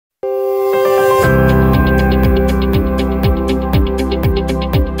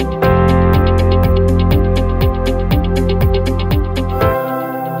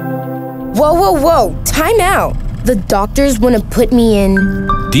time out. The doctors want to put me in...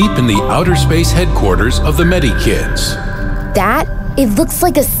 Deep in the outer space headquarters of the Medi-Kids. It looks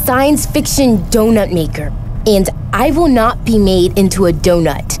like a science fiction donut maker. And I will not be made into a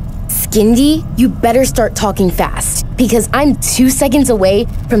donut. Skindy, you better start talking fast, because I'm 2 seconds away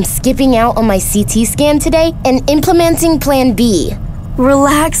from skipping out on my CT scan today and implementing Plan B.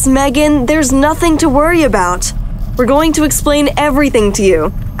 Relax, Megan. There's nothing to worry about. We're going to explain everything to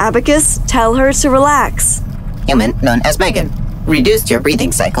you. Abacus, tell her to relax. Human, known as Megan, reduced your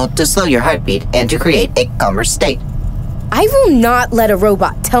breathing cycle to slow your heartbeat and to create a calmer state. I will not let a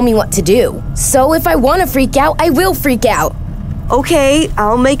robot tell me what to do. So if I want to freak out, I will freak out. Okay,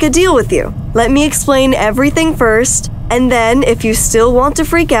 I'll make a deal with you. Let me explain everything first, and then if you still want to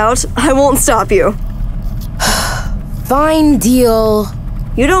freak out, I won't stop you. Fine deal.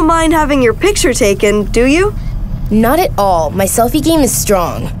 You don't mind having your picture taken, do you? Not at all. My selfie game is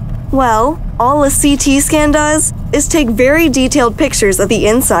strong. Well, all a CT scan does is take very detailed pictures of the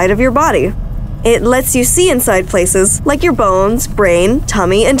inside of your body. It lets you see inside places like your bones, brain,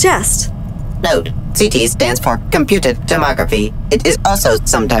 tummy, and chest. Note, CT stands for computed tomography. It is also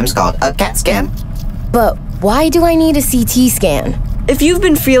sometimes called a CAT scan. But why do I need a CT scan? If you've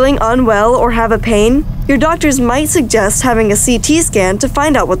been feeling unwell or have a pain, your doctors might suggest having a CT scan to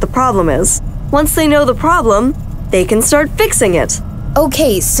find out what the problem is. Once they know the problem, they can start fixing it.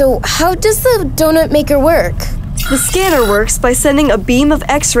 Okay, so how does the donut maker work? The scanner works by sending a beam of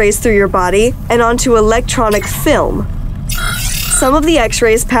X-rays through your body and onto electronic film. Some of the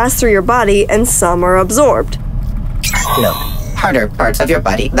X-rays pass through your body and some are absorbed. Note, harder parts of your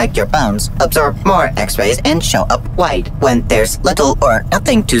body, like your bones, absorb more X-rays and show up white. When there's little or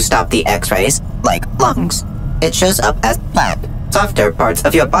nothing to stop the X-rays, like lungs, it shows up as black. Softer parts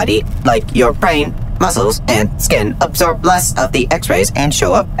of your body, like your brain, muscles, and skin, absorb less of the X-rays and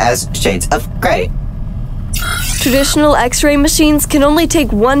show up as shades of gray. Traditional X-ray machines can only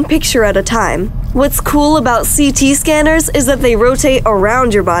take one picture at a time. What's cool about CT scanners is that they rotate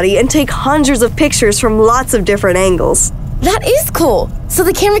around your body and take hundreds of pictures from lots of different angles. That is cool. So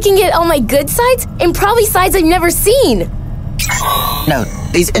the camera can get all my good sides and probably sides I've never seen. Note,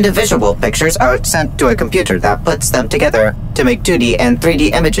 these individual pictures are sent to a computer that puts them together to make 2D and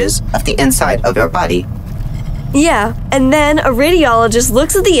 3D images of the inside of your body. Yeah, and then a radiologist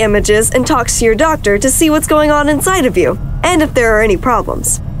looks at the images and talks to your doctor to see what's going on inside of you, and if there are any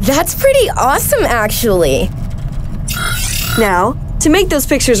problems. That's pretty awesome, actually. Now, to make those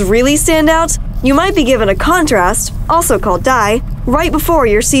pictures really stand out, you might be given a contrast, also called dye, right before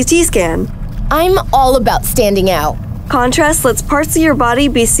your CT scan. I'm all about standing out. Contrast lets parts of your body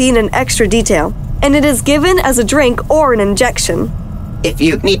be seen in extra detail, and it is given as a drink or an injection. If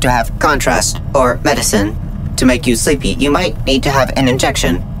you need to have contrast or medicine to make you sleepy, you might need to have an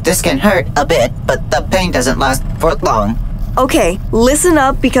injection. This can hurt a bit, but the pain doesn't last for long. Okay, listen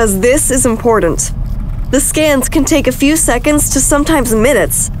up because this is important. The scans can take a few seconds to sometimes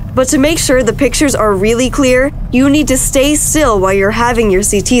minutes, but to make sure the pictures are really clear, you need to stay still while you're having your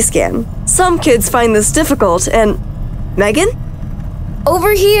CT scan. Some kids find this difficult and... Megan?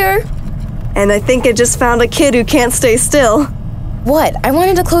 Over here. And I think I just found a kid who can't stay still. What? I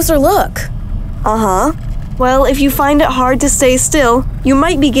wanted a closer look. Uh-huh. Well, if you find it hard to stay still, you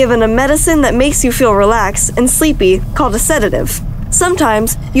might be given a medicine that makes you feel relaxed and sleepy, called a sedative.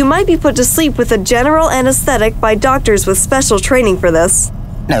 Sometimes, you might be put to sleep with a general anesthetic by doctors with special training for this.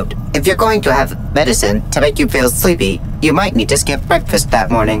 Note, if you're going to have medicine to make you feel sleepy, you might need to skip breakfast that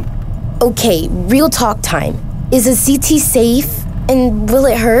morning. Okay, real talk time. Is a CT safe? And will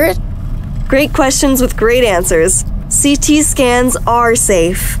it hurt? Great questions with great answers. CT scans are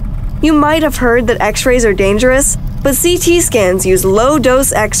safe. You might have heard that X-rays are dangerous, but CT scans use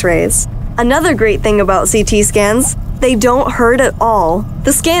low-dose X-rays. Another great thing about CT scans, they don't hurt at all.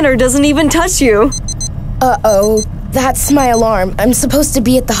 The scanner doesn't even touch you. Uh-oh, that's my alarm. I'm supposed to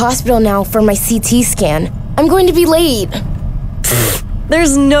be at the hospital now for my CT scan. I'm going to be late.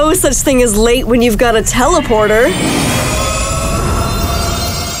 There's no such thing as late when you've got a teleporter.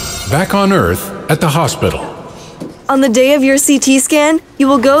 Back on Earth at the hospital. On the day of your CT scan, you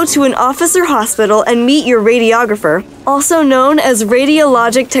will go to an office or hospital and meet your radiographer, also known as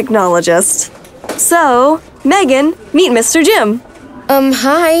radiologic technologist. So, Megan, meet Mr. Jim.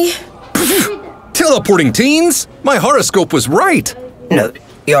 Hi. Teleporting teens? My horoscope was right. Note,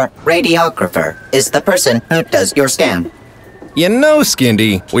 your radiographer is the person who does your scan. You know,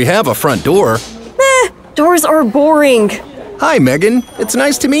 Skindy, we have a front door. Doors are boring. Hi, Megan. It's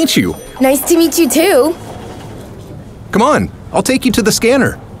nice to meet you. Nice to meet you too. Come on, I'll take you to the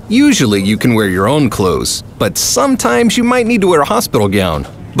scanner. Usually you can wear your own clothes, but sometimes you might need to wear a hospital gown.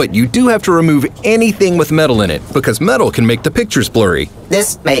 But you do have to remove anything with metal in it, because metal can make the pictures blurry.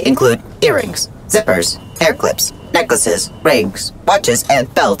 This may include earrings, zippers, hair clips, necklaces, rings, watches,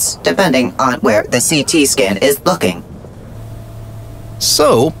 and belts, depending on where the CT scan is looking.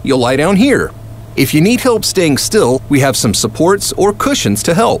 So, you'll lie down here. If you need help staying still, we have some supports or cushions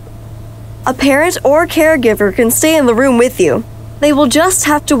to help. A parent or caregiver can stay in the room with you. They will just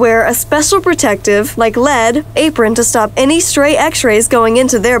have to wear a special protective, like lead, apron to stop any stray x-rays going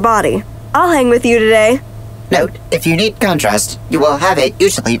into their body. I'll hang with you today. Note, if you need contrast, you will have it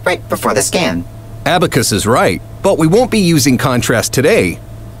usually right before the scan. Abacus is right, but we won't be using contrast today.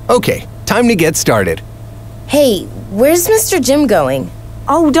 Okay, time to get started. Hey, where's Mr. Jim going?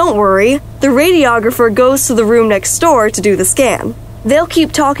 Oh, don't worry. The radiographer goes to the room next door to do the scan. They'll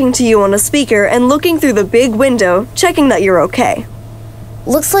keep talking to you on a speaker and looking through the big window, checking that you're okay.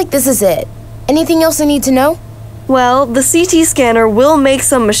 Looks like this is it. Anything else I need to know? Well, the CT scanner will make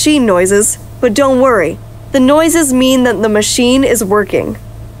some machine noises, but don't worry. The noises mean that the machine is working.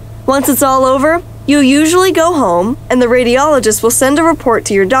 Once it's all over, you usually go home, and the radiologist will send a report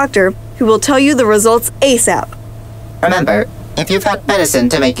to your doctor, who will tell you the results ASAP. Remember, if you've had medicine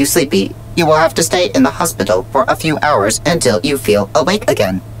to make you sleepy, you will have to stay in the hospital for a few hours until you feel awake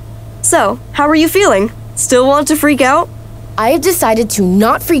again. So, how are you feeling? Still want to freak out? I have decided to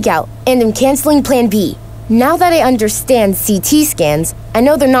not freak out and am canceling Plan B. Now that I understand CT scans, I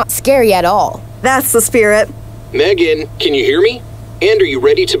know they're not scary at all. That's the spirit. Megan, can you hear me? And are you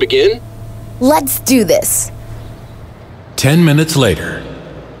ready to begin? Let's do this. 10 minutes later.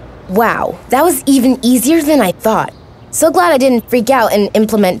 Wow, that was even easier than I thought. So glad I didn't freak out and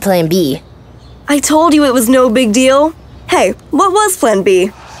implement Plan B. I told you it was no big deal. Hey, what was Plan B?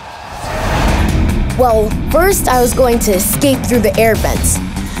 Well, first I was going to escape through the air vents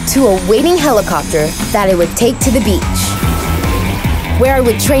to a waiting helicopter that I would take to the beach, where I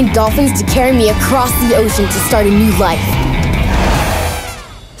would train dolphins to carry me across the ocean to start a new life.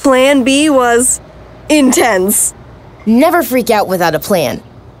 Plan B was intense. Never freak out without a plan.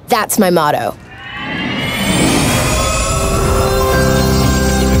 That's my motto.